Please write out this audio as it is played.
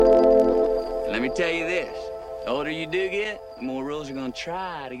tell you this. The older you do get, the more rules are gonna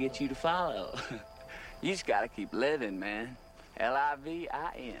try to get you to follow. You just gotta keep living, man.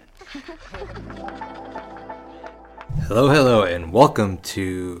 Livin. Hello, and welcome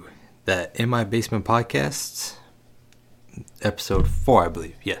to the In My Basement podcast, episode 4, I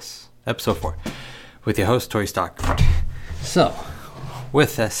believe. Yes, episode 4, with your host, Tori Stockford. So,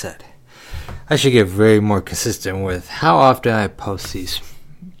 with that said, I should get very more consistent with how often I post these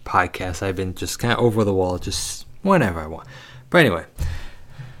podcasts. I've been just kind of over the wall, just whenever I want. But anyway,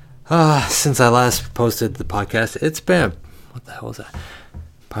 since I last posted the podcast, it's been, what the hell was that?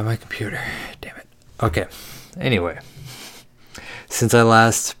 By my computer. Damn it. Okay. Anyway, since I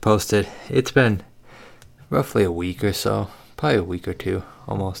last posted, it's been roughly a week or so. Probably a week or two,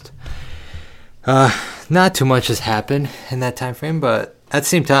 almost. Not too much has happened in that time frame, but at the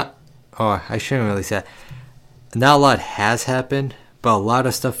same time, I shouldn't really say that. Not a lot has happened, but a lot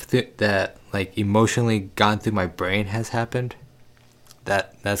of stuff that like emotionally gone through my brain has happened.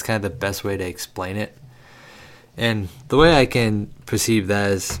 That's kind of the best way to explain it. And the way I can perceive that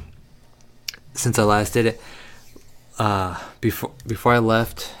is, since I last did it, before I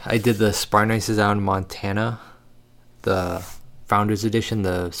left, I did the Spartan races out in Montana, the Founders Edition,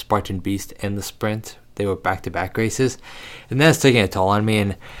 the Spartan Beast, and the Sprint. They were back-to-back races, and that's taking a toll on me.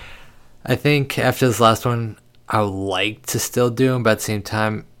 And I think after this last one, I would like to still do them, but at the same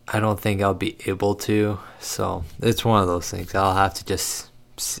time, I don't think I'll be able to. So it's one of those things. I'll have to just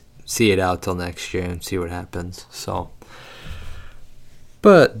see it out till next year and see what happens. So,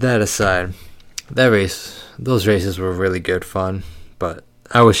 but that aside, those races were really good fun. But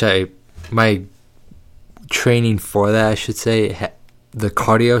I wish my training for that, I should say, the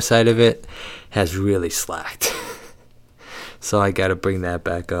cardio side of it has really slacked. So I got to bring that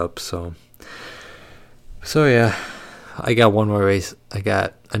back up. So yeah, I got one more race. I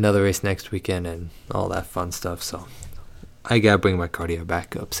got another race next weekend and all that fun stuff. So I got to bring my cardio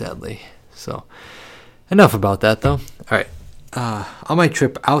back up, sadly. So enough about that, though. All right. On my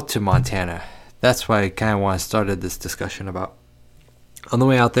trip out to Montana, that's why I kind of want to start this discussion about. On the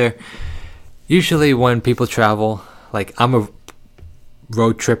way out there, usually when people travel, like I'm a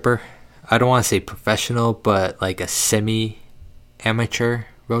road tripper. I don't want to say professional, but like a semi-amateur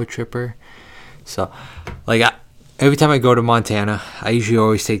road tripper. So, like, every time I go to Montana, I usually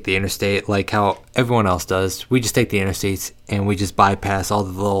always take the interstate, like how everyone else does. We just take the interstates, and we just bypass all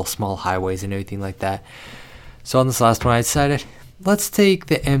the little small highways and everything like that. So on this last one, I decided, let's take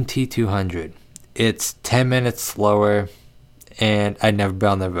the MT200. It's 10 minutes slower, and I'd never been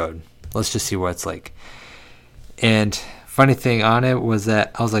on the road. Let's just see what it's like. And funny thing on it was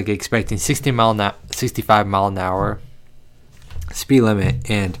that I was like expecting 65 mile an hour speed limit,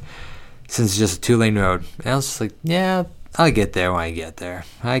 and since it's just a 2-lane road, and I was just like, yeah, I'll get there when I get there.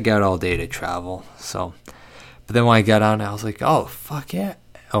 I got all day to travel. So, but then when I got on, I was like, oh, fuck yeah.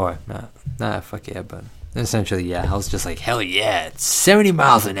 Or not fuck yeah, but essentially, yeah. I was just like, hell yeah, it's 70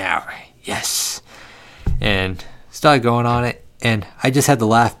 miles an hour. Yes. And started going on it, and I just had to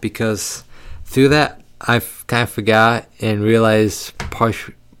laugh because through that, I kind of forgot and realized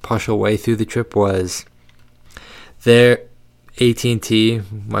partial way through the trip was their AT&T,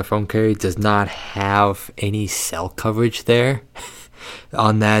 my phone carrier, does not have any cell coverage there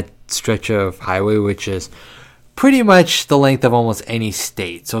on that stretch of highway, which is pretty much the length of almost any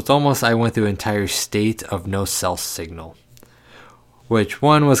state. So it's almost I went through an entire state of no cell signal, which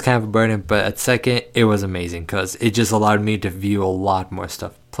one was kind of a burden, but at second, it was amazing because it just allowed me to view a lot more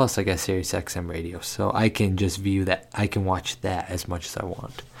stuff. Plus, I got Sirius XM radio, so I can just view that. I can watch that as much as I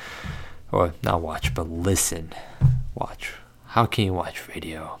want. Or not watch, but listen. Watch. How can you watch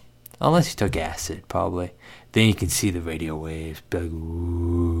radio? Unless you took acid, probably. Then you can see the radio waves. Be like,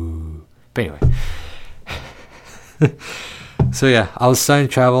 ooh. But anyway. So yeah, I was starting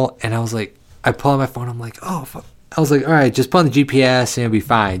to travel, and I was like, I pull out my phone, I'm like, oh, fuck. I was like, all right, just put on the GPS, and it'll be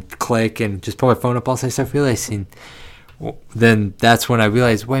fine. Click, and just put my phone up. Also, I start realizing, then that's when I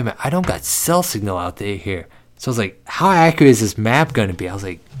realized, wait a minute, I don't got cell signal out there here. So I was like, how accurate is this map going to be? I was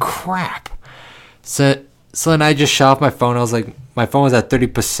like, crap. So then I just shut off my phone. I was like, my phone was at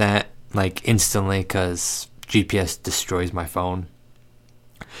 30%, like instantly, because GPS destroys my phone.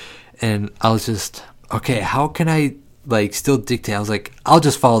 And I was just, okay, how can I like still dictate? I was like, I'll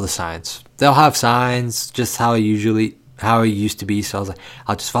just follow the signs. They'll have signs, just how it used to be. So I was like,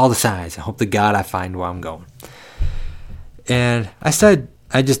 I'll just follow the signs and hope to God I find where I'm going. And I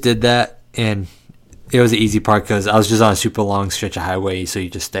just did that, and it was the easy part because I was just on a super long stretch of highway, so you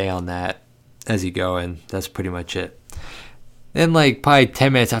just stay on that as you go, and that's pretty much it. Then, like, probably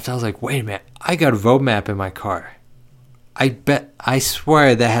 10 minutes after, I was like, wait a minute, I got a road map in my car. I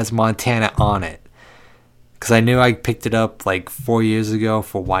swear that has Montana on it. because I knew I picked it up like 4 years ago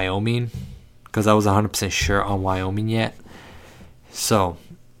for Wyoming, because I was 100% sure on Wyoming yet. So,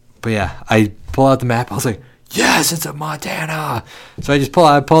 but yeah, I pull out the map. I was like, yes, it's in Montana. So I pulled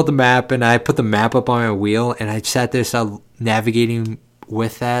out the map, and I put the map up on my wheel, and I sat there, started navigating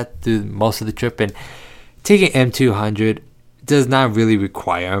with that through most of the trip. And taking M200 does not really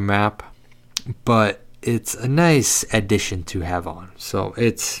require a map, but it's a nice addition to have on. So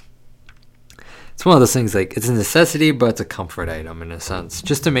it's one of those things, like, it's a necessity, but it's a comfort item in a sense,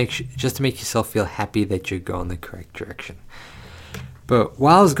 just to make yourself feel happy that you're going the correct direction. But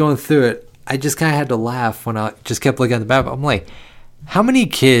while I was going through it, I just kind of had to laugh when I just kept looking at the map. I'm like, how many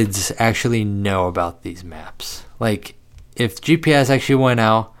kids actually know about these maps? Like, if GPS actually went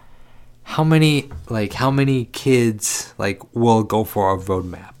out, how many kids like will go for a road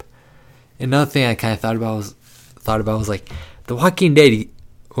map? Another thing I kind of thought about was like The Walking Dead.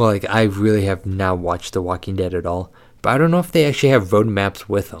 Well, like, I really have not watched The Walking Dead at all, but I don't know if they actually have road maps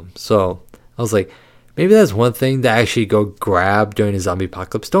with them. So I was like, maybe that's one thing to actually go grab during a zombie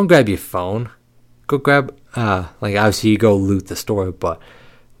apocalypse. Don't grab your phone. Go grab, like, obviously you go loot the store, but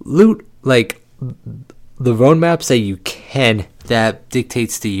loot, like, the road maps that you can, that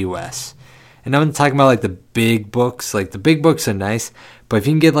dictates the U.S. And I'm talking about, like, the big books. Like, the big books are nice, but if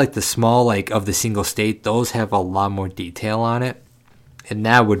you can get, like, the small, like, of the single state, those have a lot more detail on it. And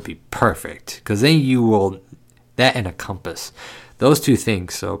that would be perfect, because then you will, that and a compass, those two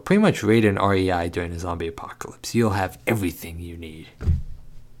things. So pretty much raid an REI during a zombie apocalypse. You'll have everything you need.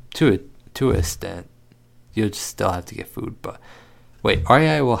 To an extent. You'll just still have to get food. But wait,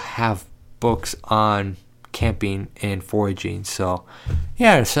 REI will have books on camping and foraging. So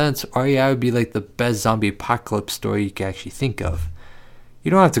yeah, in a sense, REI would be like the best zombie apocalypse story you can actually think of. You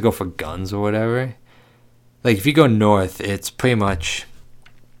don't have to go for guns or whatever. Like, if you go north, it's pretty much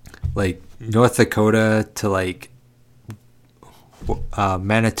like North Dakota to like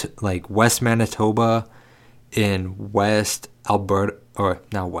West Manitoba in West Alberta, or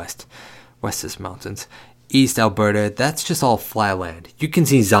not West is mountains, East Alberta. That's just all flat land. You can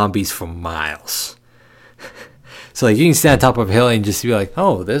see zombies for miles. So like, you can stand on top of a hill and just be like,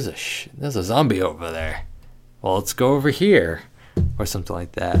 oh, there's a zombie over there. Well, let's go over here, or something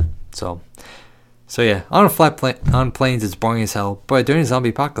like that. So yeah, on plains it's boring as hell, but during a zombie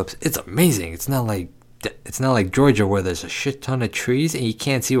apocalypse, it's amazing. It's not like Georgia, where there's a shit ton of trees and you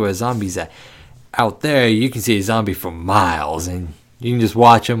can't see where a zombie's at. Out there, you can see a zombie for miles, and you can just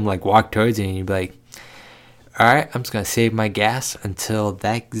watch them like walk towards you, and you'd be like, alright, I'm just gonna save my gas until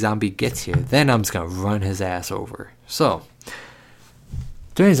that zombie gets here. Then I'm just gonna run his ass over. So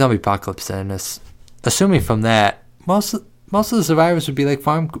during a zombie apocalypse, then, assuming from that, most of the survivors would be like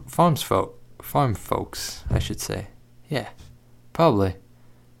farm folks, I should say. Yeah, probably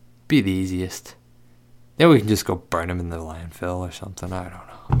be the easiest. Then we can just go burn them in the landfill or something. I don't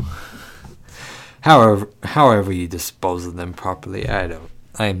know. However you dispose of them properly, I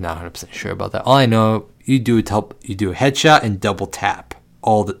am not 100% sure about that. All I know, you do a headshot and double tap.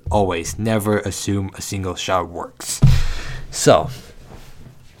 Always. Never assume a single shot works. So,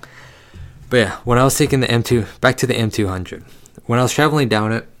 but yeah, when I was taking back to the M200, when I was traveling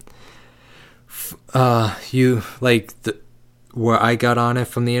down it, where I got on it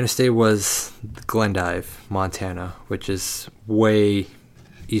from the interstate was Glendive, Montana, which is way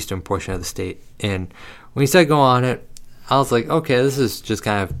eastern portion of the state. And when you started going on it, I was like, okay, this is just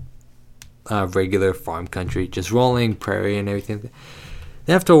kind of regular farm country, just rolling prairie and everything.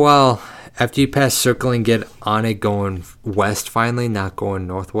 Then after a while, after you pass Circle and get on it going west finally, not going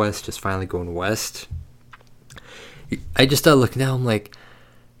northwest, just finally going west, I just started looking down, I'm like,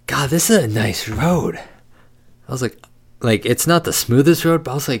 God, this is a nice road. I was like, it's not the smoothest road,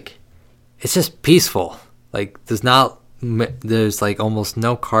 but I was like, it's just peaceful. Like, there's like almost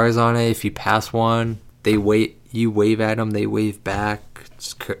no cars on it. If you pass one, you wave at them, they wave back.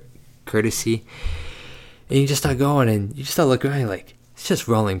 It's courtesy. And you just start going, and you just start looking around, like, it's just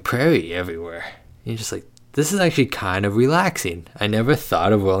rolling prairie everywhere. And you're just like, this is actually kind of relaxing. I never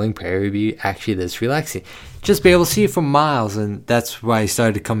thought of rolling prairie be actually this relaxing. Just be able to see it for miles, and that's why I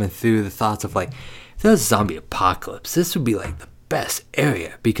started coming through the thoughts of, like, if there's a zombie apocalypse, this would be like the best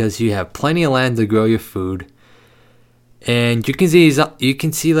area, because you have plenty of land to grow your food, and you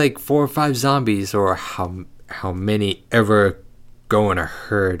can see like 4 or 5 zombies, or how many ever go in a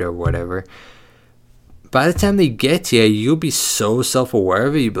herd or whatever. By the time they get to you, you'll be so self-aware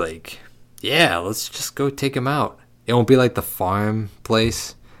of it, you'll be like, yeah, let's just go take them out. It won't be like the farm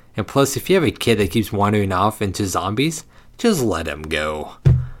place. And plus, if you have a kid that keeps wandering off into zombies, just let him go.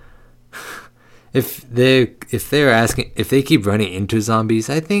 If they keep running into zombies,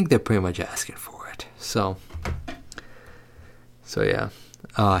 I think they're pretty much asking for it. So, So yeah.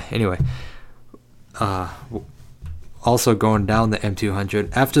 Anyway, also going down the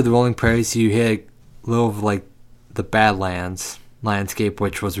M200 after the rolling prairies, you hit a little of like the Badlands landscape,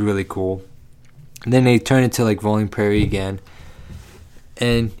 which was really cool. And then they turn into like rolling prairie again,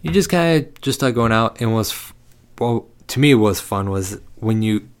 and you just kind of just start going out. And to me, what was fun was when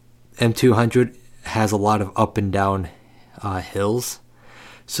M200 has a lot of up and down hills,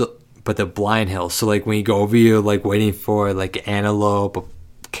 so but they're blind hills. So like when you go over, you're like waiting for like an antelope,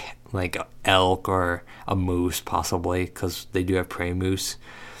 like an elk or a moose possibly, because they do have prairie moose,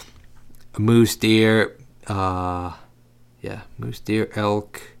 a moose, deer, moose, deer,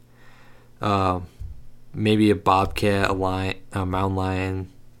 elk, maybe a bobcat, a mountain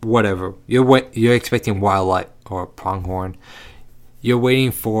lion, whatever. You're expecting wildlife or pronghorn. You're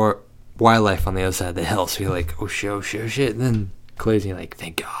waiting for wildlife on the other side of the hill, so you're like, oh shit, and then clears, you're like,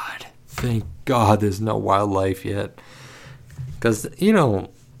 thank God there's no wildlife yet, because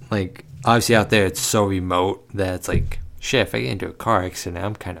like obviously out there it's so remote that it's like, shit, if I get into a car accident,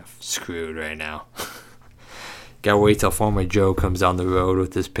 I'm kind of screwed right now. Gotta wait till Farmer Joe comes down the road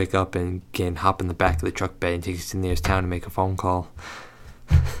with his pickup and can hop in the back of the truck bed and take us to the nearest town to make a phone call.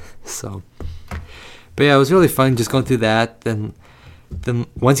 So, but yeah, it was really fun just going through that. Then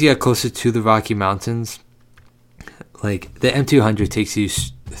once you get closer to the Rocky Mountains, like the M200 takes you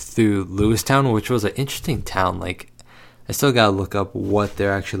through Lewistown, which was an interesting town. Like, I still gotta look up what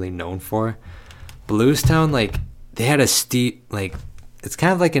they're actually known for. But Lewistown, like, they had a steep, like, it's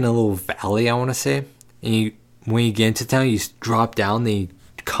kind of like in a little valley, I want to say. And when you get into town, you drop down, then you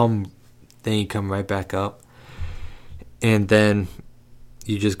come right back up, and then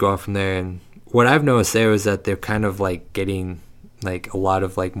you just go out from there. And what I've noticed there is that they're kind of like getting like a lot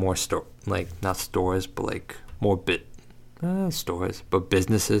of like more not stores, but like more stores, but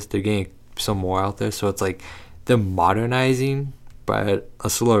businesses. They're getting some more out there, so it's like they're modernizing by at a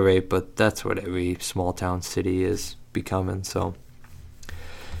slow rate, but that's what every small town city is becoming. So,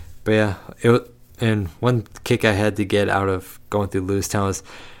 but yeah, and one kick I had to get out of going through Lewistown was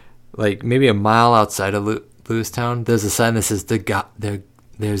like maybe a mile outside of Lewistown, there's a sign that says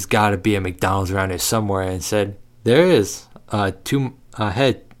there's got to be a McDonald's around here somewhere, and it said there is 2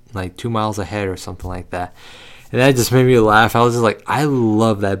 miles ahead or something like that. And that just made me laugh. I was just like, I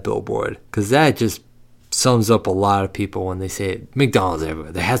love that billboard, because that just sums up a lot of people when they say McDonald's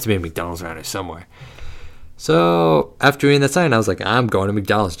everywhere. There has to be a McDonald's around here somewhere. So after reading that sign, I was like, I'm going to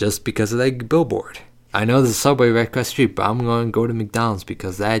McDonald's just because of that billboard. I know there's a Subway right across the street, but I'm going to go to McDonald's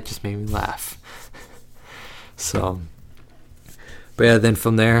because that just made me laugh. So, but yeah, then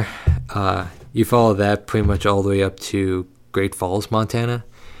from there, you follow that pretty much all the way up to Great Falls, Montana.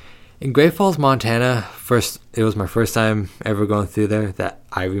 In Great Falls, Montana, it was my first time ever going through there that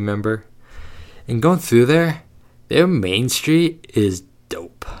I remember. And going through there, their main street is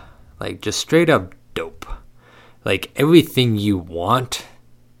dope. Like, just straight up dope. Like, everything you want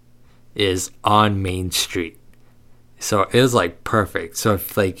is on Main Street. So it was like perfect. So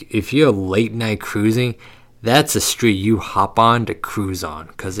if you're late night cruising, that's a street you hop on to cruise on,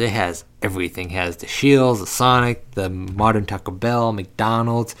 because it has everything. It has the Shields, the Sonic, the modern Taco Bell,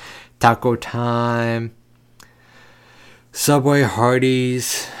 McDonald's, Taco Time, Subway,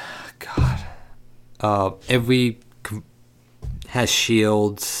 Hardee's. God, every has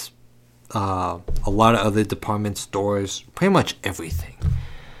Shields. A lot of other department stores, pretty much everything.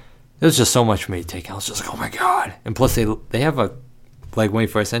 There was just so much for me to take. I was just like, oh my God. And plus they have like when we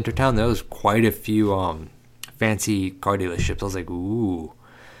first entered town, there was quite a few fancy car dealerships. I was like, ooh.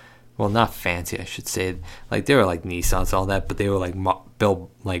 Well, not fancy, I should say. Like, they were like Nissans, all that, but they were like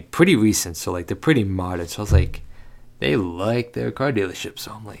built like pretty recent, so like they're pretty modern. So I was like, they like their car dealership,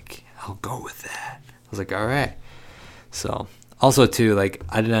 so I'm like, I'll go with that. I was like, all right. So also too, like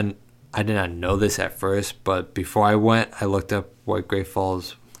I did not know this at first, but before I went, I looked up what Great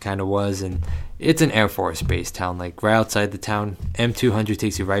Falls kind of was, and it's an Air Force Base town. Like right outside the town, M200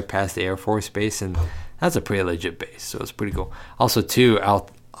 takes you right past the Air Force Base, and that's a pretty legit base, so it's pretty cool. Also too, out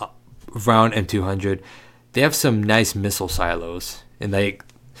around M200, they have some nice missile silos, and like,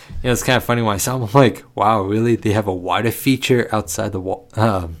 it's kind of funny when I saw them. I'm like, wow, really? They have a water feature outside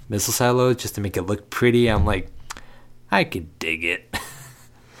the missile silo just to make it look pretty. I'm like, I could dig it.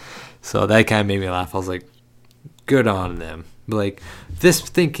 So that kind of made me laugh. I was like, good on them. Like, this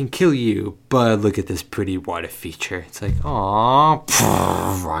thing can kill you, but look at this pretty water feature. It's like,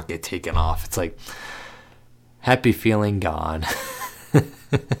 aww, rocket taking off. It's like, happy feeling gone.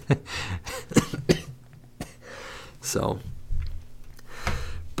 So,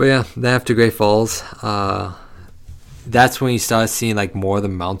 but yeah, then after Great Falls, that's when you start seeing like more of the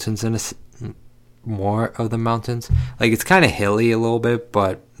mountains more of the mountains. Like, it's kind of hilly a little bit,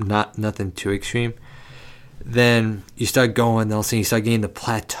 but nothing too extreme. Then you start going, then all of a sudden you start getting the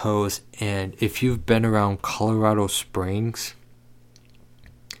plateaus. And if you've been around Colorado Springs,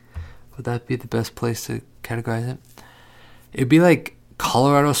 would that be the best place to categorize it? It'd be like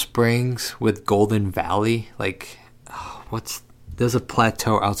Colorado Springs with Golden Valley. Like, there's a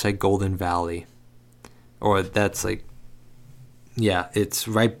plateau outside Golden Valley. Or that's like, yeah, it's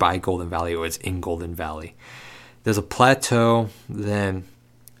right by Golden Valley, or it's in Golden Valley. There's a plateau, then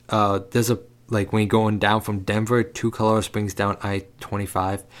there's a, like when you're going down from Denver to Colorado Springs down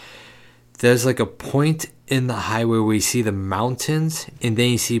I-25, there's like a point in the highway where you see the mountains, and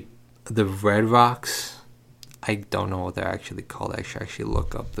then you see the red rocks. I don't know what they're actually called. I should actually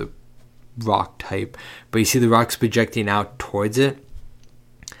look up the rock type. But you see the rocks projecting out towards it.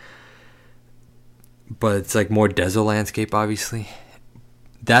 But it's like more desert landscape, obviously.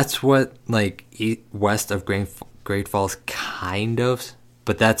 That's what, like, west of Great Falls, kind of.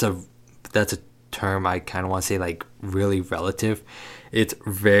 But that's a term I kind of want to say, like, really relative.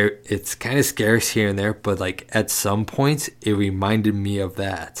 It's kind of scarce here and there, but like at some points it reminded me of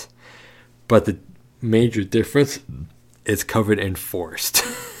that. But the major difference, it's covered in forest.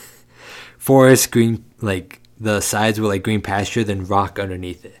 Forest, green, like the sides were like green pasture, then rock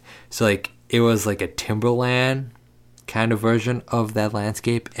underneath it. So like it was like a timberland kind of version of that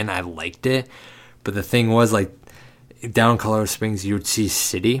landscape, and I liked it. But the thing was, like, down in Colorado Springs, you would see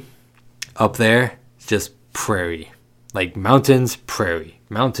city. Up there, just prairie. Like mountains, prairie.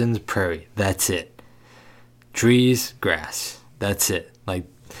 Mountains, prairie. That's it. Trees, grass. That's it. Like,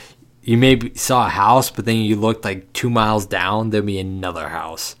 you maybe saw a house, but then you looked like 2 miles down, there'd be another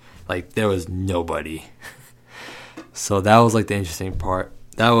house. Like, there was nobody. So that was like the interesting part.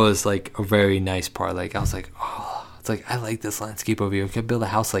 That was like a very nice part. Like, I was like, oh, it's like, I like this landscape over here. I could build a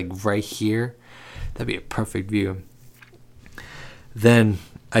house like right here. That'd be a perfect view. Then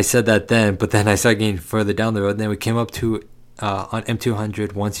I said that then, but then I started getting further down the road. And then we came up to, on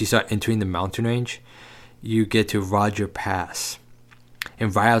M200, once you start entering the mountain range, you get to Roger Pass.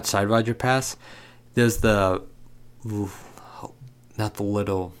 And right outside Roger Pass, there's the, not the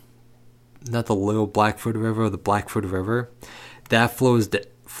little Blackfoot River, the Blackfoot River. That flows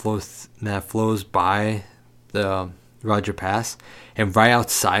by the Roger Pass. And right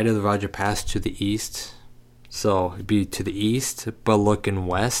outside of the Roger Pass to the east, so it'd be to the east, but looking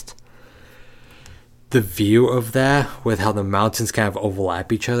west, the view of that, with how the mountains kind of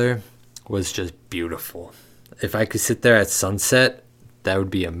overlap each other, was just beautiful. If I could sit there at sunset, that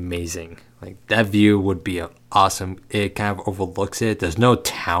would be amazing. Like, that view would be awesome. It kind of overlooks it. There's no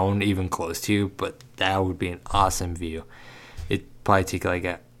town even close to you, but that would be an awesome view. It'd probably take like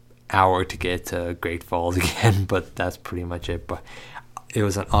an hour to get to Great Falls again, but that's pretty much it. But it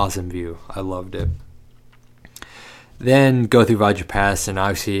was an awesome view. I loved it. Then go through Roger Pass, and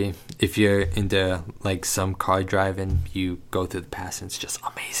obviously if you're into like some car driving, you go through the pass and it's just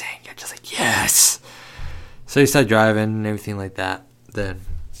amazing. You're just like, yes. So you start driving and everything like that. Then,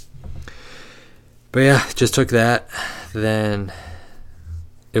 but yeah, just took that. Then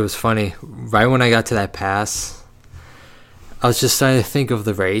it was funny. Right when I got to that pass, I was just starting to think of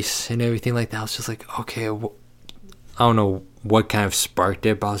the race and everything like that. I was just like, okay, I don't know what kind of sparked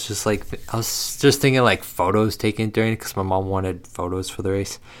it, but I was just like, I was just thinking like photos taken during it, because my mom wanted photos for the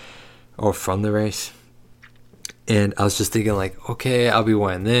race or from the race. And I was just thinking like, okay, I'll be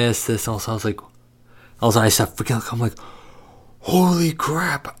wearing this. Also, I was like, I started freaking out. I'm like, holy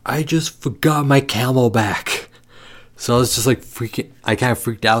crap, I just forgot my Camelback. So I was just like I kind of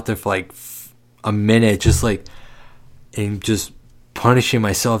freaked out there for like a minute, just like, and just punishing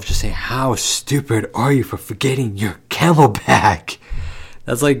myself, just saying, how stupid are you for forgetting your Camelback?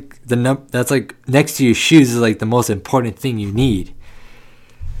 That's like that's like next to your shoes is like the most important thing you need.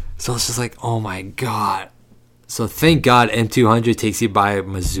 So it's just like, oh my god. So thank God M200 takes you by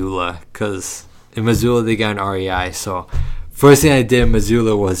Missoula, because in Missoula they got an REI. So first thing I did in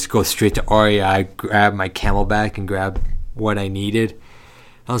Missoula was go straight to REI, grab my Camelback, and grab what I needed.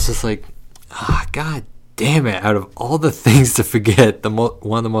 I was just like, god damn it, out of all the things to forget,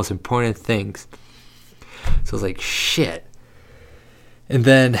 one of the most important things. So I was like, shit. And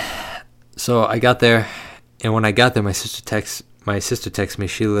then, so I got there, and when I got there, my sister texts me.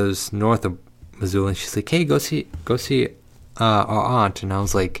 She lives north of Missoula, and she's like, hey, go see our aunt. And I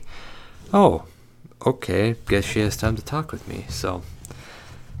was like, oh, okay, guess she has time to talk with me. So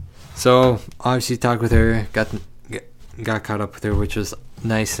obviously talked with her, got caught up with her, which was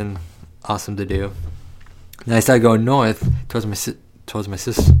nice and awesome to do. Then I started going north towards my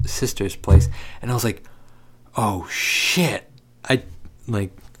sister's place, and I was like, oh shit. I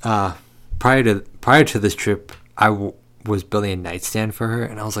like prior to this trip, I was building a nightstand for her,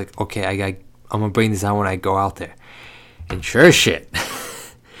 and I was like, okay, I'm gonna bring this out when I go out there. And sure as shit,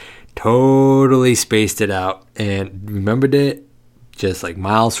 totally spaced it out and remembered it just like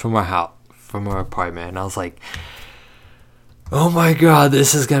miles from our house, from our apartment. And I was like, oh my god,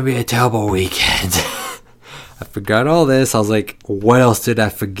 this is gonna be a terrible weekend. I forgot all this. I was like, what else did I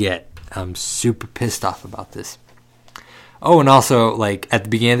forget? I'm super pissed off about this. Oh, and also, like, at the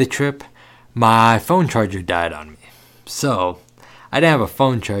beginning of the trip, my phone charger died on me. So I didn't have a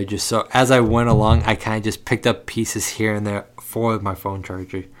phone charger, so as I went along, I kind of just picked up pieces here and there for my phone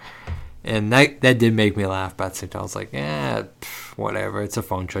charger. And that did make me laugh, but at the same time, I was like, whatever, it's a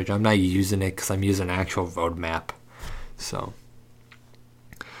phone charger. I'm not using it because I'm using an actual road map. So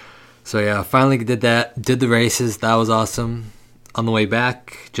yeah, finally did that. Did the races. That was awesome. On the way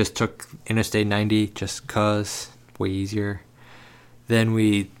back, just took Interstate 90 just because, way easier. Then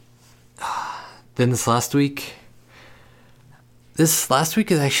this last week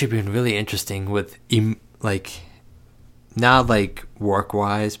has actually been really interesting with not like work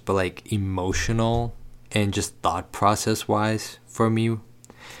wise, but like emotional and just thought process wise for me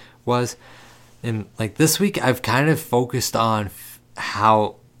and like this week I've kind of focused on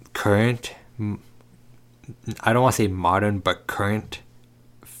how current, I don't want to say modern, but current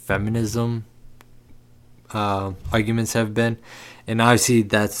feminism arguments have been, and obviously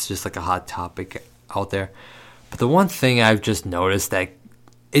that's just like a hot topic out there. But the one thing I've just noticed that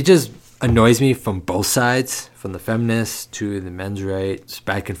it just annoys me from both sides, from the feminists to the men's rights,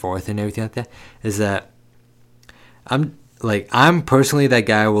 back and forth and everything like that, is that I'm personally that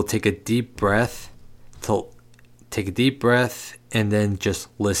guy who will take a deep breath and then just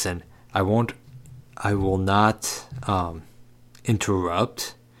listen. I will not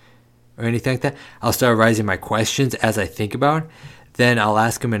interrupt or anything like that. I'll start raising my questions as I think about it. Then I'll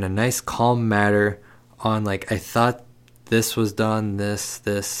ask them in a nice calm manner on like, I thought this was done, this,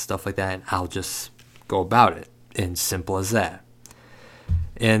 stuff like that, and I'll just go about it. And simple as that.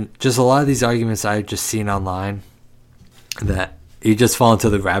 And just a lot of these arguments I've just seen online that you just fall into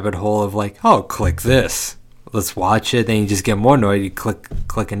the rabbit hole of like, oh, click this. Let's watch it. Then you just get more annoyed. You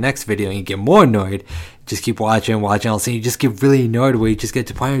click a next video and you get more annoyed. Just keep watching. All of a sudden you just get really annoyed where you just get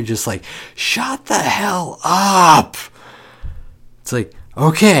to the point where you're just like, shut the hell up. It's like,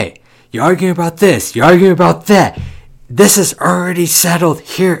 okay, you're arguing about this. You're arguing about that. This is already settled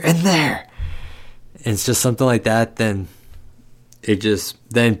here and there. And it's just something like that. Then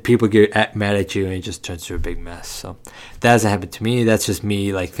people get mad at you and it just turns to a big mess. So that hasn't happened to me. That's just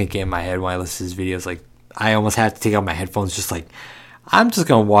me like thinking in my head when I listen to these videos. Like I almost have to take out my headphones. Just like I'm just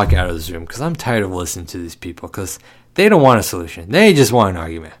gonna walk out of this room because I'm tired of listening to these people because they don't want a solution. They just want an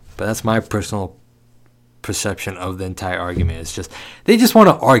argument. But that's my personal perception of the entire argument. It's just they just want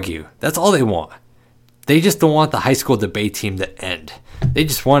to argue. That's all they want. They just don't want the high school debate team to end. They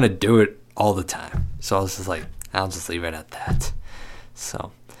just want to do it all the time. So I was just like, I'll just leave it at that.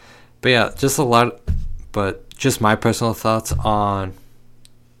 So, but yeah, just my personal thoughts on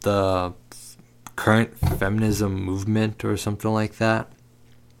the current feminism movement or something like that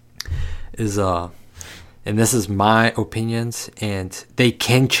is, and this is my opinions, and they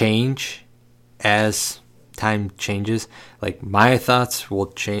can change as time changes. Like my thoughts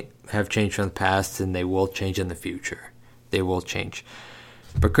will have changed from the past, and they will change in the future. They will change.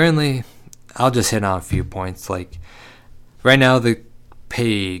 But currently, I'll just hit on a few points. Like right now, the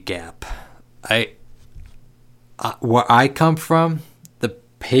pay gap. Where I come from, the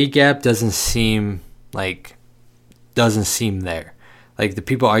pay gap doesn't seem there. Like the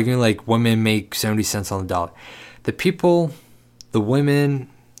people arguing like women make 70 cents on the dollar. The people, the women,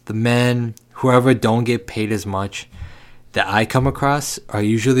 the men, whoever don't get paid as much that I come across are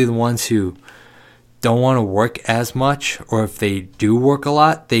usually the ones who don't want to work as much, or if they do work a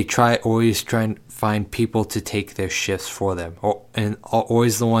lot, they always try and find people to take their shifts for them, and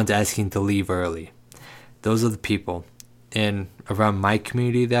always the ones asking to leave early. Those are the people. And around my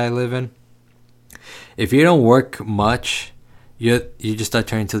community that I live in, if you don't work much, you just start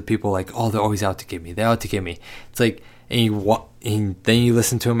turning to the people like, oh, they're always out to get me. They're out to get me. It's like, and then you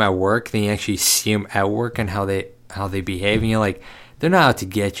listen to them at work, then you actually see them at work and how they behave, and you're like, they're not out to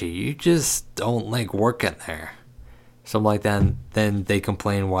get you. You just don't like working there. Something like that. And then they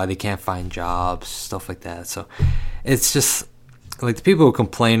complain why they can't find jobs, stuff like that. So it's just like the people who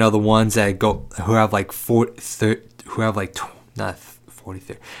complain are the ones that who have like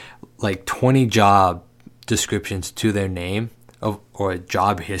 20 job descriptions to their name or a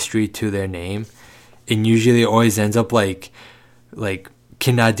job history to their name, and usually it always ends up like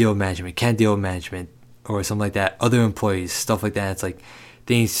cannot deal with management, can't deal with management, or something like that. Other employees, stuff like that. It's like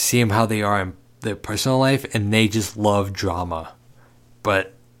things, see them how they are in their personal life, and they just love drama.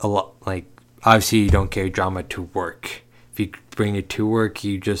 But a lot, like, obviously you don't carry drama to work. If you bring it to work,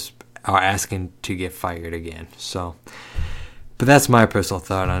 you just are asking to get fired again. So, but that's my personal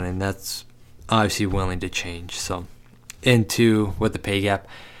thought on it, and that's obviously willing to change. So, into with the pay gap,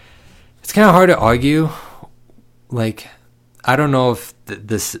 it's kind of hard to argue. Like, I don't know if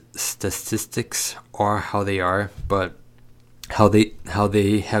the statistics are how they are, but how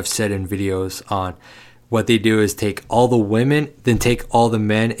they have said in videos on what they do is take all the women, then take all the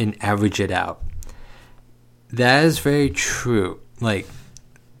men and average it out. That is very true. Like,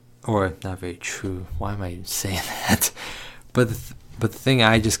 or not very true. Why am I even saying that? But the thing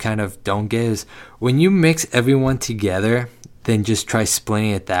I just kind of don't get is when you mix everyone together, then just try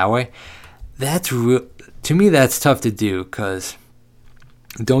splitting it that way. That's real. To me, that's tough to do, because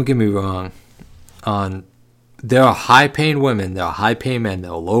don't get me wrong. There are high-paying women, there are high-paying men,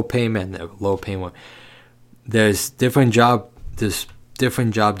 there are low-paying men, there are low-paying women. There's different job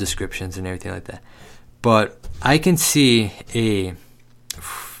descriptions and everything like that. But I can see a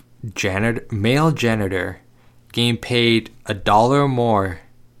male janitor getting paid $1 or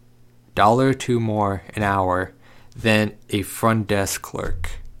 $2 more an hour than a front desk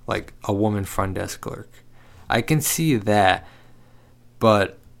clerk, like a woman front desk clerk. I can see that,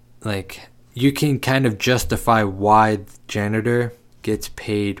 but like, you can kind of justify why the janitor gets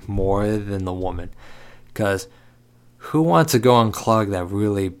paid more than the woman. Because who wants to go unclog that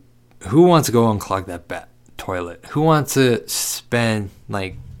toilet? Who wants to spend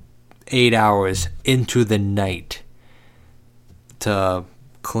like 8 hours into the night to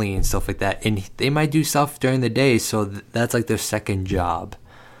clean, stuff like that? And they might do stuff during the day, so that's like their second job.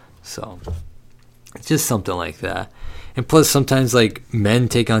 So it's just something like that. And plus, sometimes like men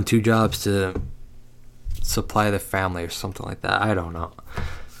take on 2 jobs to supply their family or something like that. I don't know.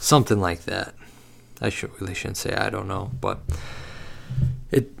 Something like that. I shouldn't say I don't know, but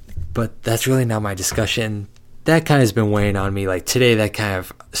that's really not my discussion. That kind of has been weighing on me. Like today, that kind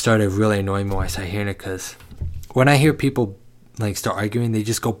of started really annoying me when I started hearing it, because when I hear people like start arguing, they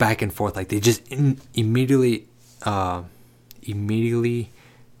just go back and forth. Like they just immediately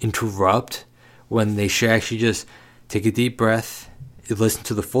interrupt when they should actually just take a deep breath, listen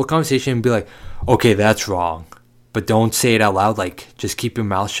to the full conversation, and be like, okay, that's wrong. But don't say it out loud. Like, just keep your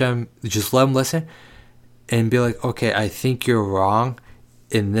mouth shut. Just let them listen. And be like, okay, I think you're wrong,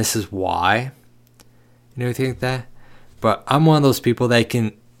 and this is why. And everything like that. But I'm one of those people that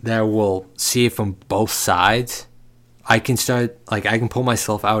will see it from both sides. I can pull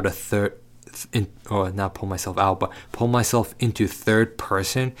myself out pull myself into third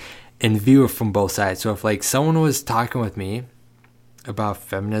person and view it from both sides. So if like someone was talking with me about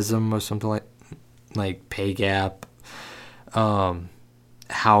feminism or something like pay gap,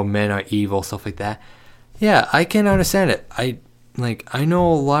 how men are evil, stuff like that, yeah, I can understand it. I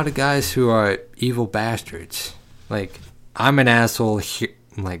know a lot of guys who are evil bastards. Like, I'm an asshole here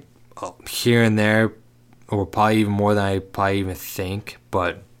and there, or probably even more than I probably even think.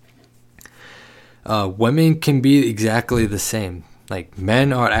 But women can be exactly the same. Like,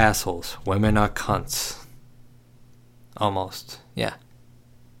 men are assholes, women are cunts. Almost, yeah.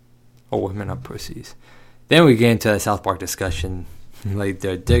 Or women are pussies. Then we get into the South Park discussion, like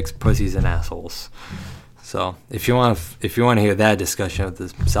they're dicks, pussies, and assholes. So if you want to hear that discussion of the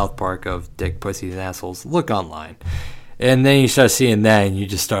South Park of dick, pussies, and assholes, look online. And then you start seeing that, and you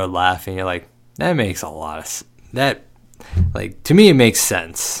just start laughing. You're like, that makes a lot of that. Like, to me, it makes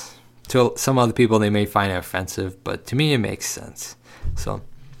sense. To some other people, they may find it offensive, but to me, it makes sense. So,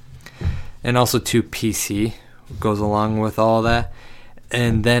 and also to PC goes along with all that.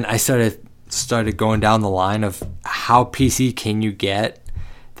 And then I started going down the line of how PC can you get.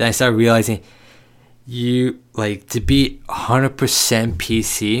 Then I started realizing, you like, to be 100%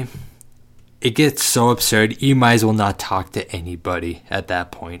 PC, it gets so absurd, you might as well not talk to anybody at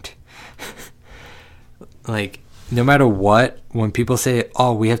that point. Like, no matter what, when people say,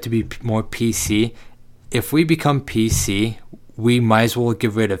 oh, we have to be more PC, if we become PC, we might as well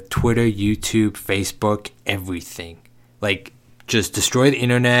get rid of Twitter, YouTube, Facebook, everything. Like, just destroy the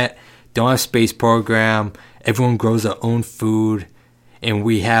internet, don't have space program, everyone grows their own food, and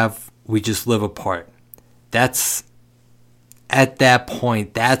we just live apart. That's, at that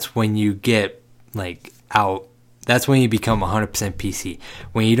point, that's when you get, like, out. That's when you become 100% PC.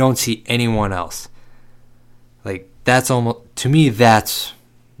 When you don't see anyone else. Like, that's almost, to me, that's,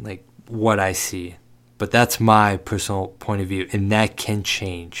 like, what I see. But that's my personal point of view, and that can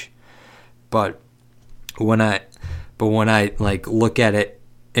change. But when I like look at it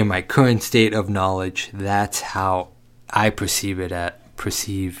in my current state of knowledge, that's how I perceive it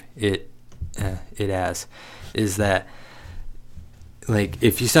perceive it as is that, like,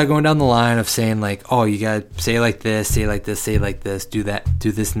 if you start going down the line of saying, like, oh, you gotta say like this, say like this, say like this, do that,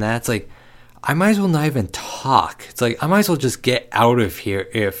 do this and that, it's like, I might as well not even talk. It's like, I might as well just get out of here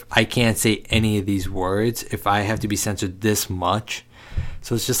if I can't say any of these words, if I have to be censored this much.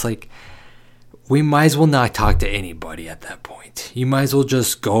 So it's just like, we might as well not talk to anybody at that point. You might as well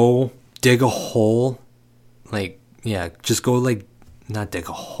just go dig a hole. Like, yeah, just go, like, not dig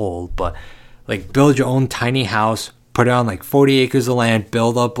a hole, but, like, build your own tiny house, put it on, like, 40 acres of land,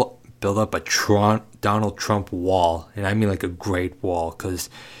 build up a Donald Trump wall. And I mean, like, a great wall, because,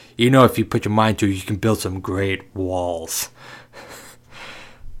 you know, if you put your mind to it, you can build some great walls.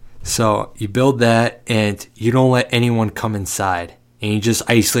 So you build that, and you don't let anyone come inside. And you just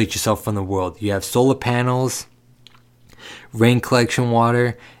isolate yourself from the world. You have solar panels, rain collection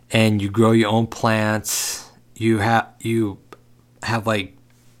water, and you grow your own plants. You have like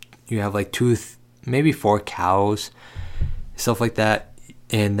 2, maybe 4 cows, stuff like that,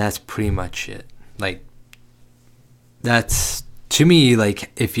 and that's pretty much it. Like, that's, to me,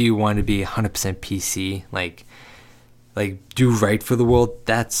 like, if you want to be 100% PC, like do right for the world,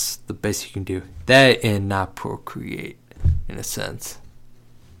 that's the best you can do. That and not procreate, in a sense.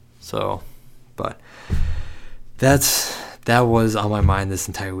 So, but that was on my mind this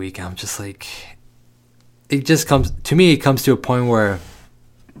entire week. I'm just like, it comes to a point where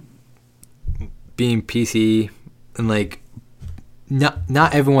being PC and, like,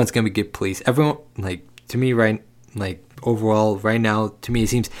 not everyone's gonna get policed. Everyone, like, to me, right, like, overall right now, to me it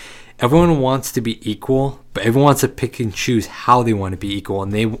seems everyone wants to be equal, but everyone wants to pick and choose how they want to be equal,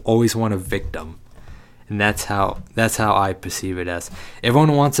 and they always want a victim. And that's how I perceive it as.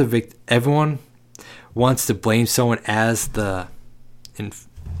 Everyone wants everyone wants to blame someone as the.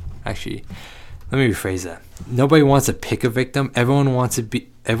 Actually, let me rephrase that. Nobody wants to pick a victim. Everyone wants to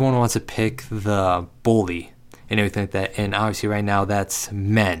pick the bully and everything like that. And obviously, right now, that's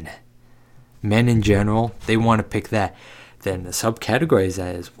men. Men in general, they want to pick that. Then the subcategory is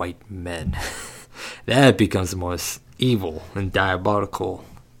that is white men. That becomes the most evil and diabolical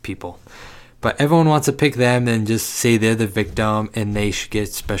people. But everyone wants to pick them and just say they're the victim and they should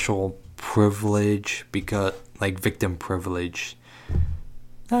get special privilege, because, like, victim privilege.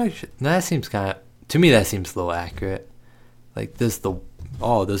 That seems kind of, to me, that seems a little accurate. Like, there's the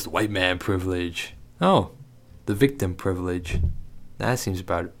white man privilege. Oh, the victim privilege. That seems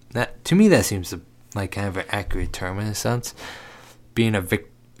about it. To me, that seems like kind of an accurate term in a sense.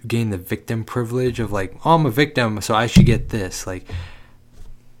 Getting the victim privilege of, like, oh, I'm a victim, so I should get this. Like,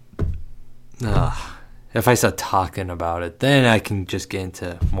 if I start talking about it, then I can just get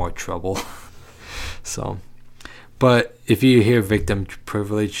into more trouble. So, but if you hear victim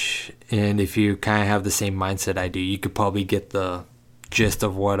privilege, and if you kind of have the same mindset I do, you could probably get the gist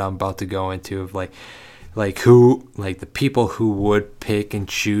of what I'm about to go into, of like the people who would pick and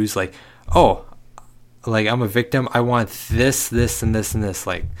choose, like, oh, like, I'm a victim, I want this, and this, and this.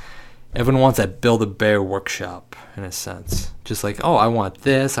 Like, everyone wants that Build-A-Bear workshop, in a sense. Just like, oh, I want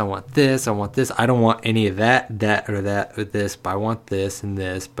this, I want this, I want this. I don't want any of that, or this, but I want this and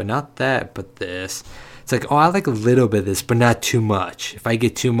this, but not that, but this. It's like, oh, I like a little bit of this, but not too much. If I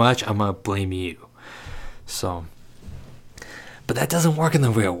get too much, I'm going to blame you. So, but that doesn't work in the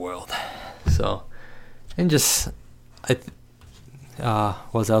real world. So, and just, I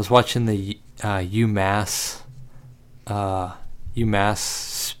was watching the UMass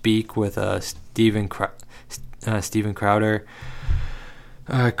speak with Steven Crowder,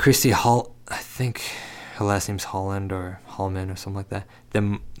 Christy Hall, I think her last name's Holland or Hallman or something like that.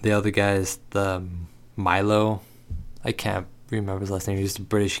 The other guy is the Milo. I can't remember his last name. He's the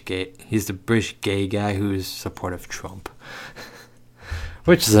British gay guy who's supportive of Trump,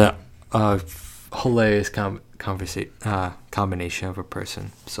 which is a hilarious combination of a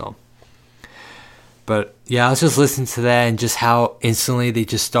person. So, but yeah, I was just listening to that and just how instantly they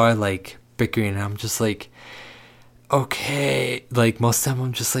just started, like, bickering, and I'm just like, okay, like, most of the time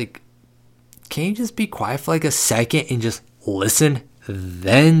I'm just like, can you just be quiet for like a second and just listen,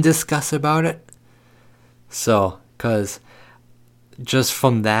 then discuss about it? So, cause just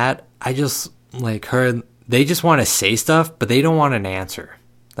from that, I just, like, heard they just want to say stuff, but they don't want an answer.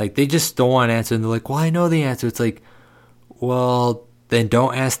 Like, they just don't want an answer, and they're like, well, I know the answer. It's like, well, then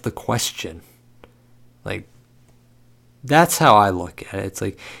don't ask the question. Like, that's how I look at it. It's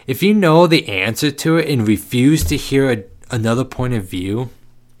like, if you know the answer to it and refuse to hear another point of view,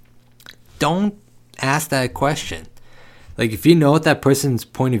 don't ask that question. Like, if you know what that person's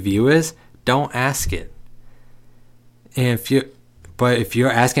point of view is, don't ask it. And if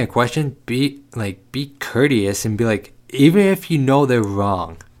you're asking a question, be courteous and be like, even if you know they're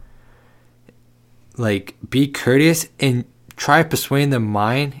wrong, like, be courteous and try persuading their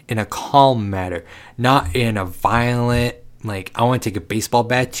mind in a calm manner, not in a violent, like, I want to take a baseball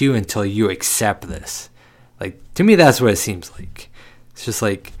bat to you until you accept this. Like, to me, that's what it seems like. It's just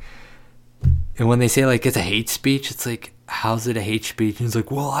like, and when they say, like, it's a hate speech, it's like, how's it a hate speech? And it's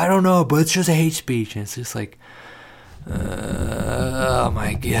like, well, I don't know, but it's just a hate speech. And it's just like, oh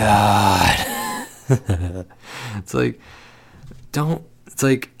my God. It's like, it's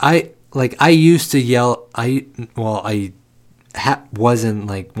like, I used to yell, wasn't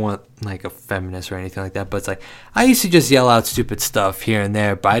like a feminist or anything like that, but it's like, I used to just yell out stupid stuff here and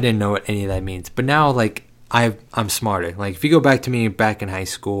there, but I didn't know what any of that means. But now, like, I'm smarter. Like, if you go back to me back in high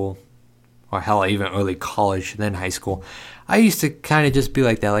school, or hell, even early college, then high school, I used to kind of just be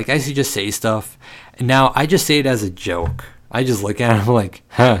like that. Like, I used to just say stuff, and now I just say it as a joke. I just look at it like,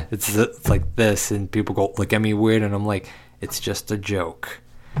 it's like this, and people go look at me weird, and I'm like, it's just a joke.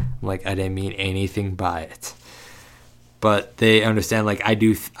 I'm like, I didn't mean anything by it. But they understand, like,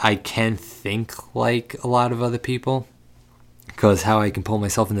 I can think like a lot of other people, because how I can pull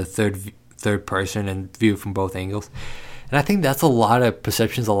myself into third person and view from both angles. And I think that's a lot of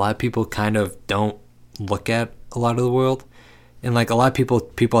perceptions a lot of people kind of don't look at a lot of the world. And, like, a lot of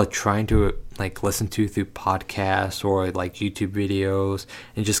people are trying to, like, listen to through podcasts or, like, YouTube videos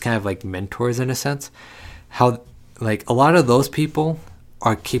and just kind of like mentors in a sense. How, like, a lot of those people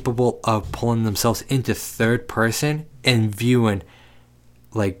are capable of pulling themselves into third person and viewing,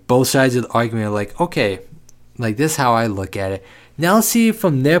 like, both sides of the argument. Like, okay, like, this is how I look at it. Now let's see it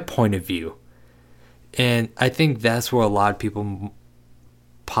from their point of view. And I think that's where a lot of people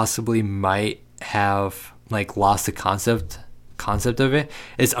possibly might have, like, lost the concept of it.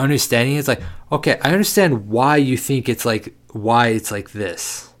 It's understanding. It's like, okay, I understand why you think it's like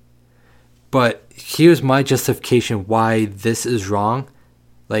this, but here's my justification why this is wrong,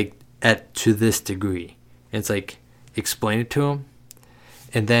 like, to this degree. And it's like, explain it to them.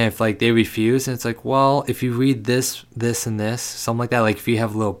 And then if, like, they refuse, and it's like, well, if you read this, and this, something like that, like, if you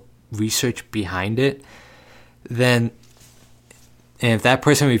have a little research behind it, then, and if that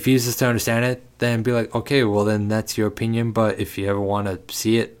person refuses to understand it, then be like, okay, well, then that's your opinion, but if you ever want to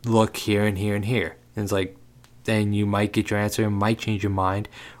see it, look here and here and here. And it's like, then you might get your answer and might change your mind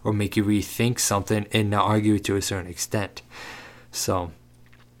or make you rethink something and not argue it to a certain extent. So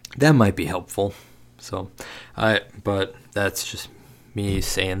that might be helpful. So but that's just me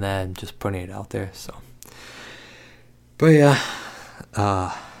saying that and just putting it out there. So, but yeah,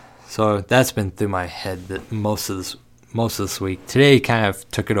 so that's been through my head that most of this week. Today kind of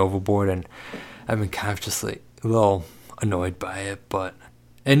took it overboard, and I've been kind of just like a little annoyed by it, but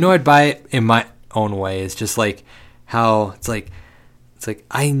annoyed by it in my own way. It's just like how it's like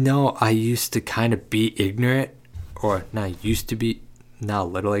I know I used to kind of be ignorant, or not used to be, not a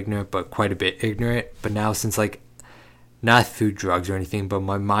little ignorant, but quite a bit ignorant. But now, since, like, not through drugs or anything, but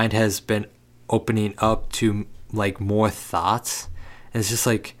my mind has been opening up to, like, more thoughts. And it's just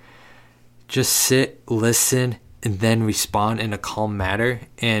like, just sit, listen, and then respond in a calm manner.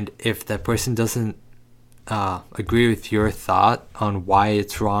 And if that person doesn't agree with your thought on why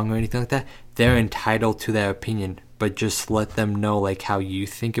it's wrong or anything like that, they're entitled to that opinion. But just let them know, like, how you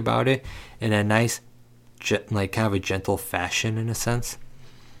think about it in a nice, like, kind of a gentle fashion, in a sense.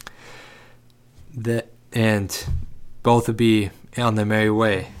 And both will be on their merry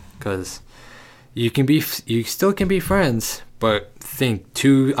way, because you still can be friends, but think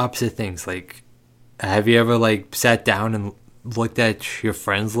two opposite things. Like, have you ever, like, sat down and looked at your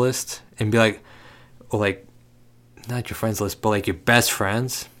friends list and be like, or, like, not your friends list, but, like, your best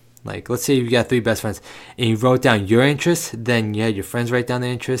friends? Like, let's say you got 3 best friends, and you wrote down your interests, then you had your friends write down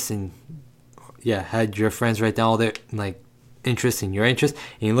their interests, and had your friends write down all their, like, interests and your interests,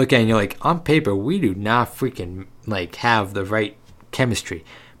 and you look at it and you're like, on paper, we do not freaking, like, have the right chemistry,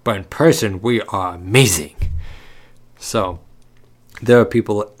 but in person, we are amazing. So, there are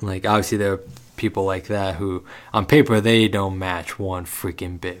people, like, obviously there are people like that who, on paper, they don't match one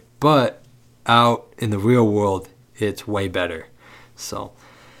freaking bit, but out in the real world, it's way better. So,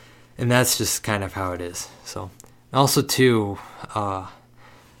 and that's just kind of how it is. So, also, too,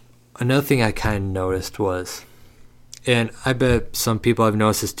 another thing I kind of noticed was, and I bet some people have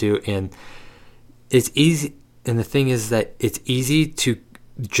noticed this too, and it's easy, and the thing is that it's easy to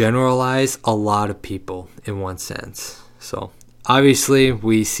generalize a lot of people in one sense. So, obviously,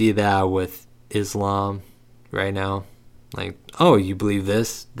 we see that with Islam right now. Like, oh, you believe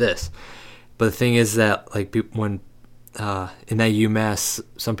this. But the thing is that, like, when in that UMass,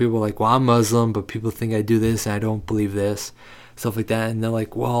 some people are like, well, I'm Muslim, but people think I do this and I don't believe this, stuff like that. And they're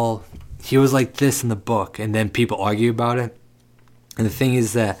like, well, he was like this in the book, and then people argue about it. And the thing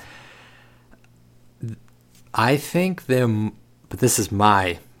is that I think them, but this is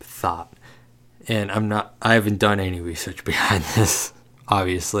my thought, and I haven't done any research behind this,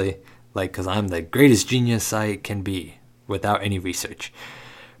 obviously, like, because I'm the greatest genius I can be without any research.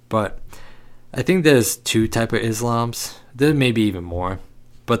 But I think there's two type of Islams. There may be even more,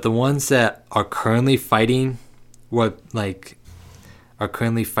 but the ones that are currently fighting are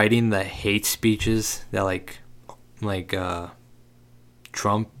currently fighting the hate speeches that like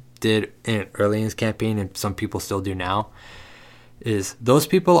Trump did early in his campaign, and some people still do now, is those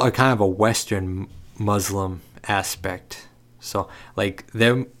people are kind of a Western Muslim aspect. So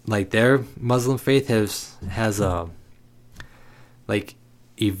their Muslim faith has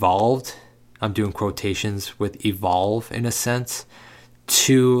evolved. I'm doing quotations with evolve in a sense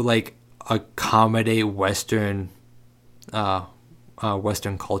to like accommodate Western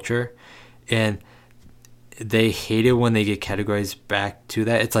culture, and they hate it when they get categorized back to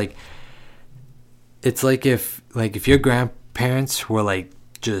that. It's like if your grandparents were like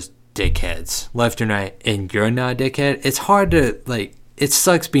just dickheads left and right, and you're not a dickhead. It's hard to like. It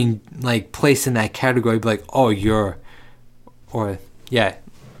sucks being like placed in that category. Be like, oh, you're, or yeah.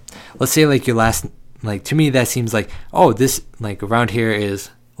 Let's say like your last, like to me that seems like, oh, this like around here is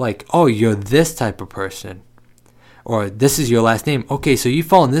like, oh, you're this type of person, or this is your last name. Okay, so you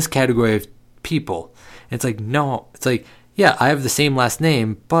fall in this category of people. It's like, no, it's like, yeah, I have the same last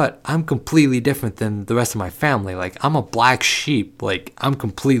name, but I'm completely different than the rest of my family. Like, I'm a black sheep. Like, I'm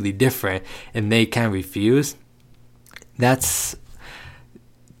completely different, and they kind of refuse. That's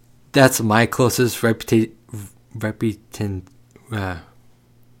my closest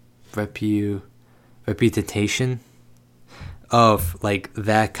representation of like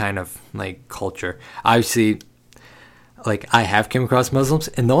that kind of like culture. Obviously, like I have come across Muslims,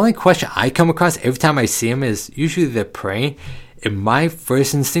 and the only question I come across every time I see them is usually they're praying, and my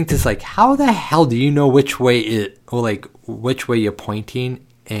first instinct is like, how the hell do you know which way which way you're pointing,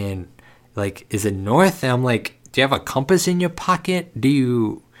 and like, is it north? And I'm like, do you have a compass in your pocket?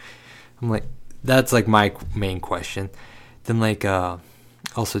 I'm like, that's like my main question. Then like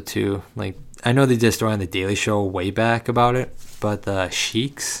also too, like, I know they did a story on the Daily Show way back about it, but the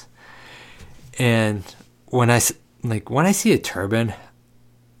sheiks, and when I see a turban,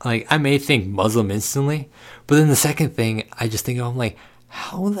 like, I may think Muslim instantly, but then the second thing I just think of, I'm like,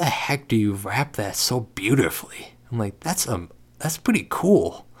 how the heck do you wrap that so beautifully? I'm like, that's pretty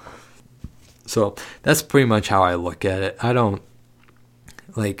cool. So that's pretty much how I look at it. I don't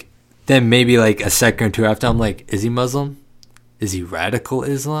like, then maybe like a second or two after, I'm like, is he Muslim? Is he radical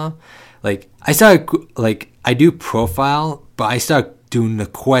Islam? Like, I do profile, but I start doing the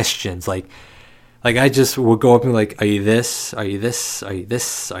questions. Like I just will go up and like, are you this? Are you this? Are you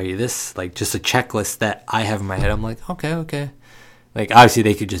this? Are you this? Like, just a checklist that I have in my head. I'm like, okay. Like, obviously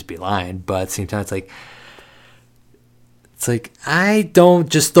they could just be lying, but at the same time, it's like, I don't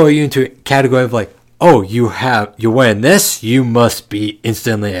just throw you into a category of like, oh, you're wearing this, you must be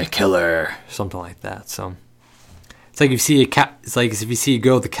instantly a killer, something like that. So it's like if you see a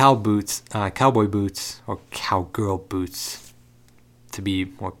girl with the cowboy boots, or cowgirl boots, to be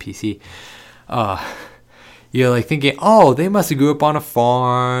more PC. You're like thinking, oh, they must have grew up on a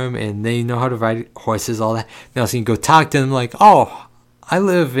farm and they know how to ride horses, all that. Now, so you can go talk to them like, oh, I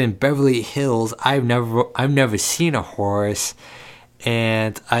live in Beverly Hills. I've never seen a horse,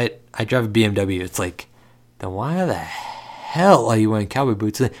 and I drive a BMW. It's like, then why the hell are you wearing cowboy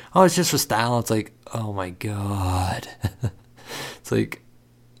boots? Like, oh, it's just for style. It's like, oh my god. It's like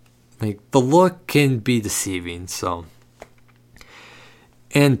the look can be deceiving. So,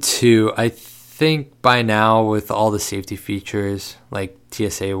 and two, I think by now with all the safety features, like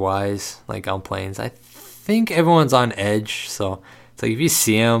TSA wise, like on planes, I think everyone's on edge. So it's like if you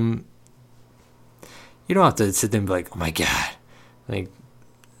see them, you don't have to sit there and be like, oh my god. Like,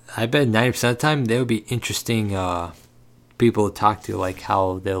 I bet 90% of the time they would be interesting people to talk to, like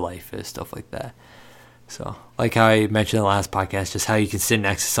how their life is, stuff like that. So, like how I mentioned in the last podcast, just how you can sit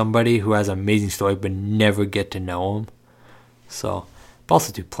next to somebody who has an amazing story but never get to know them. So, but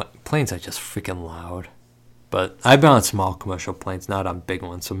also too, planes are just freaking loud. But I've been on small commercial planes, not on big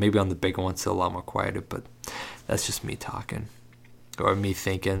ones. So maybe on the big ones, it's a lot more quieter. But that's just me talking, or me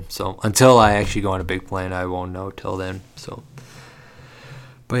thinking. So until I actually go on a big plane, I won't know till then. So,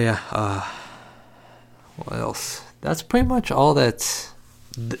 but yeah, what else? That's pretty much all that's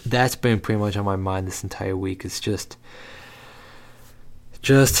been pretty much on my mind this entire week. It's just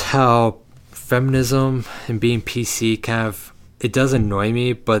how feminism and being PC kind of, it does annoy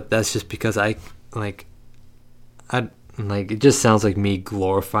me, but that's just because I like, it just sounds like me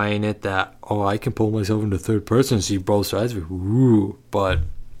glorifying it that, oh, I can pull myself into third person and see both sides of it. Ooh. But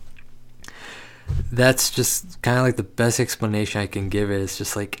that's just kind of like the best explanation I can give it. It's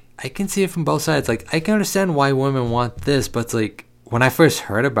just like, I can see it from both sides. Like, I can understand why women want this, but it's like, when I first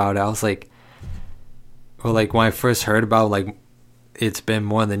heard about it, I was like, or like when I first heard about, like, it's been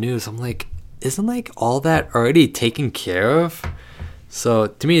more in the news, I'm like, isn't like all that already taken care of? So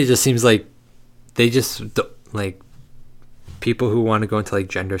to me, it just seems like they just, like, people who want to go into like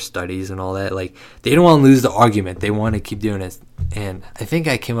gender studies and all that, like, they don't want to lose the argument. They want to keep doing it. And I think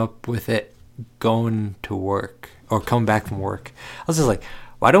I came up with it going to work or coming back from work. I was just like,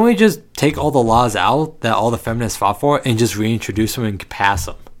 why don't we just take all the laws out that all the feminists fought for and just reintroduce them and pass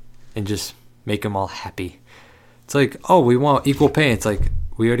them and just make them all happy? It's like, oh, we want equal pay. It's like,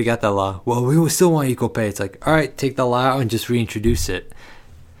 we already got that law. Well, we still want equal pay. It's like, all right, take the law out and just reintroduce it.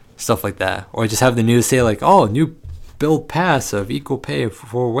 Stuff like that. Or just have the news say like, oh, new bill passed of equal pay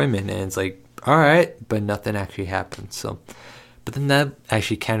for women. And it's like, all right, but nothing actually happens. So, but then that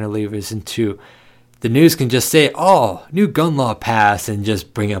actually kind of levers into, the news can just say, oh, new gun law passed, and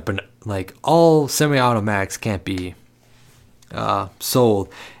just bring up like, all semi-automatics can't be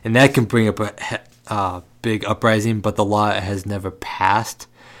sold. And that can bring up a big uprising, but the law has never passed.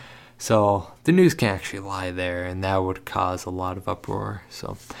 So the news can actually lie there, and that would cause a lot of uproar.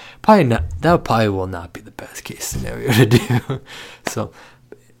 So that probably will not be the best case scenario to do. So,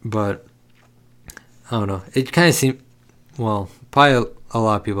 but I don't know. It kind of seems, well, probably a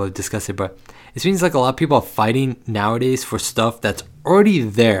lot of people have discussed it, but it seems like a lot of people are fighting nowadays for stuff that's already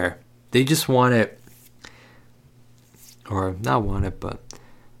there. They just want it, or not want it, but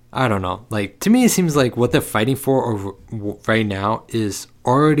I don't know. Like, to me, it seems like what they're fighting for right now is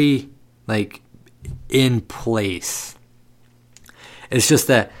already, like, in place. It's just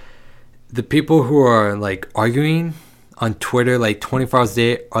that the people who are, like, arguing on Twitter, like, 24 hours a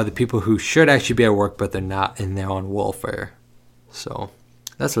day are the people who should actually be at work, but they're not, and they're on welfare. So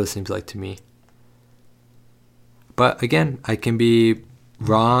that's what it seems like to me. But again, I can be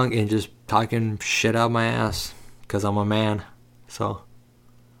wrong and just talking shit out my ass because I'm a man. So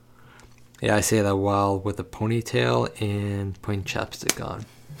yeah, I say that while with a ponytail and putting chapstick on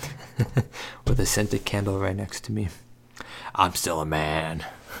with a scented candle right next to me. I'm still a man.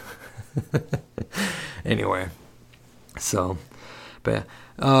 Anyway, so, but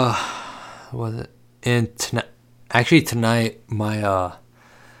what was it? And tonight, my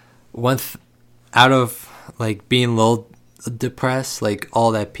out of like being a little depressed, like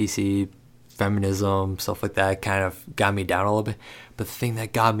all that PC feminism stuff like that kind of got me down a little bit. But the thing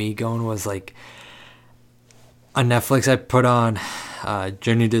that got me going was like on Netflix, I put on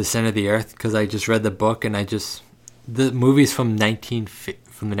Journey to the Center of the Earth because I just read the book, and the movies from the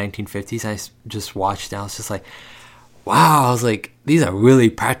 1950s. I just watched. And I was just like, wow. I was like, these are really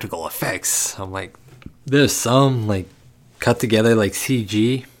practical effects. I'm like, there's some like cut together like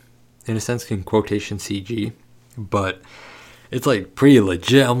CG, in a sense, in quotation CG, but it's like pretty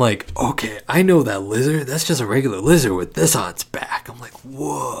legit. I'm like, okay, I know that lizard. That's just a regular lizard with this on its back. I'm like,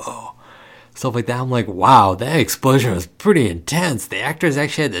 whoa. Stuff like that. I'm like, wow, that explosion was pretty intense. The actors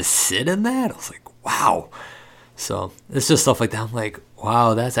actually had to sit in that. I was like, wow. So it's just stuff like that. I'm like,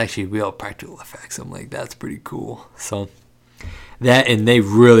 wow, that's actually real practical effects. I'm like, that's pretty cool. So that, and they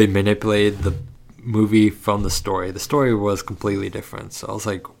really manipulated the movie from the story. The story was completely different. So I was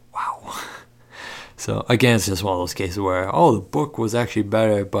like, wow. So again, it's just one of those cases where, oh, the book was actually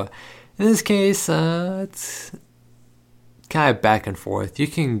better. But in this case, it's kind of back and forth. You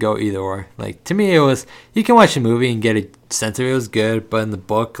can go either or. Like, to me, it was, you can watch the movie and get a sense of it. It was good, but in the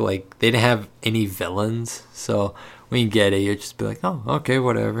book, like, they didn't have any villains. So when you get it, you'll just be like, oh, okay,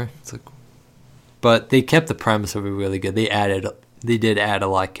 whatever. It's like, but they kept the premise of it really good. They did add a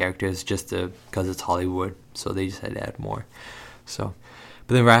lot of characters just because it's Hollywood. So they just had to add more. So,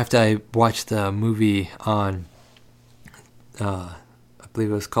 but then right after I watched the movie on, I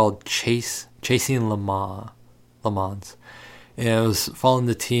believe it was called Chasing Le Mans. And it was following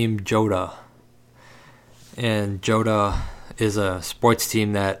the team Jota. And Jota is a sports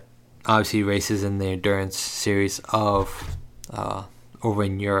team that obviously races in the endurance series of over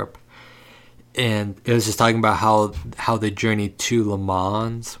in Europe. And it was just talking about how the journey to Le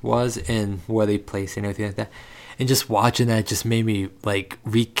Mans was and where they placed and everything like that. And just watching that just made me like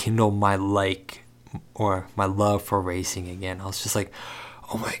rekindle my love for racing again. I was just like,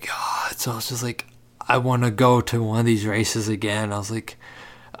 oh my God. So I was just like, I want to go to one of these races again. I was like,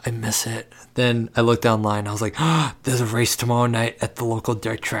 I miss it. Then I looked online. I was like, there's a race tomorrow night at the local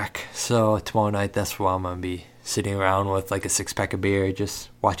dirt track. So tomorrow night, that's where I'm going to be sitting around with like a 6-pack of beer, just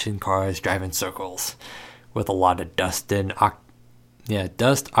watching cars, driving circles with a lot of dust and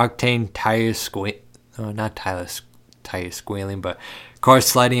dust, octane, tires tires squealing, but cars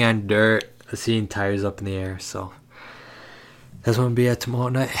sliding on dirt, seeing tires up in the air. So that's what I'm gonna be at tomorrow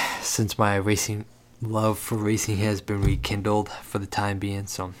night, since my love for racing has been rekindled for the time being.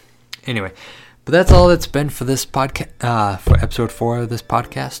 So anyway, but that's all it's been for this podcast, for episode 4 of this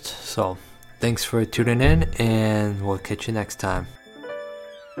podcast. So thanks for tuning in, and we'll catch you next time.